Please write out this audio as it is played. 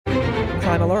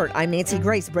Crime Alert. I'm Nancy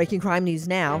Grace. Breaking crime news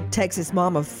now. Texas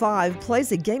mom of 5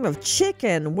 plays a game of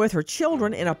chicken with her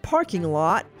children in a parking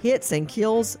lot, hits and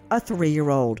kills a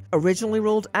 3-year-old. Originally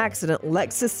ruled accident,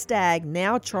 Lexus Stagg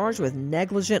now charged with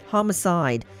negligent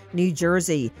homicide. New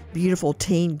Jersey, beautiful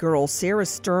teen girl Sarah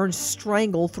Stern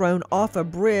strangled, thrown off a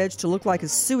bridge to look like a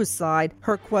suicide.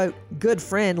 Her, quote, good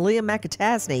friend Leah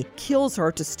McAtasney kills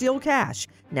her to steal cash,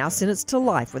 now sentenced to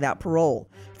life without parole.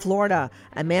 Florida,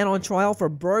 a man on trial for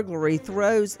burglary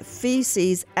throws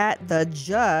feces at the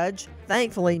judge.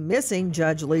 Thankfully missing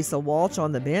Judge Lisa Walsh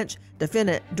on the bench.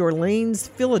 Defendant Dorleans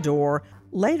Philidor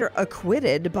later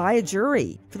acquitted by a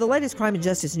jury. For the latest crime and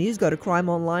justice news, go to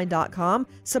crimeonline.com.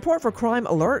 Support for Crime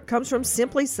Alert comes from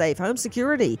Simply Safe Home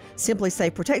Security. Simply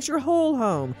Safe protects your whole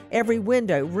home, every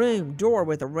window, room, door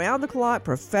with around-the-clock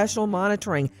professional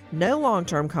monitoring. No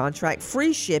long-term contract,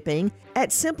 free shipping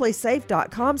at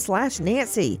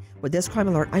simplysafe.com/Nancy. With this Crime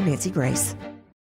Alert, I'm Nancy Grace.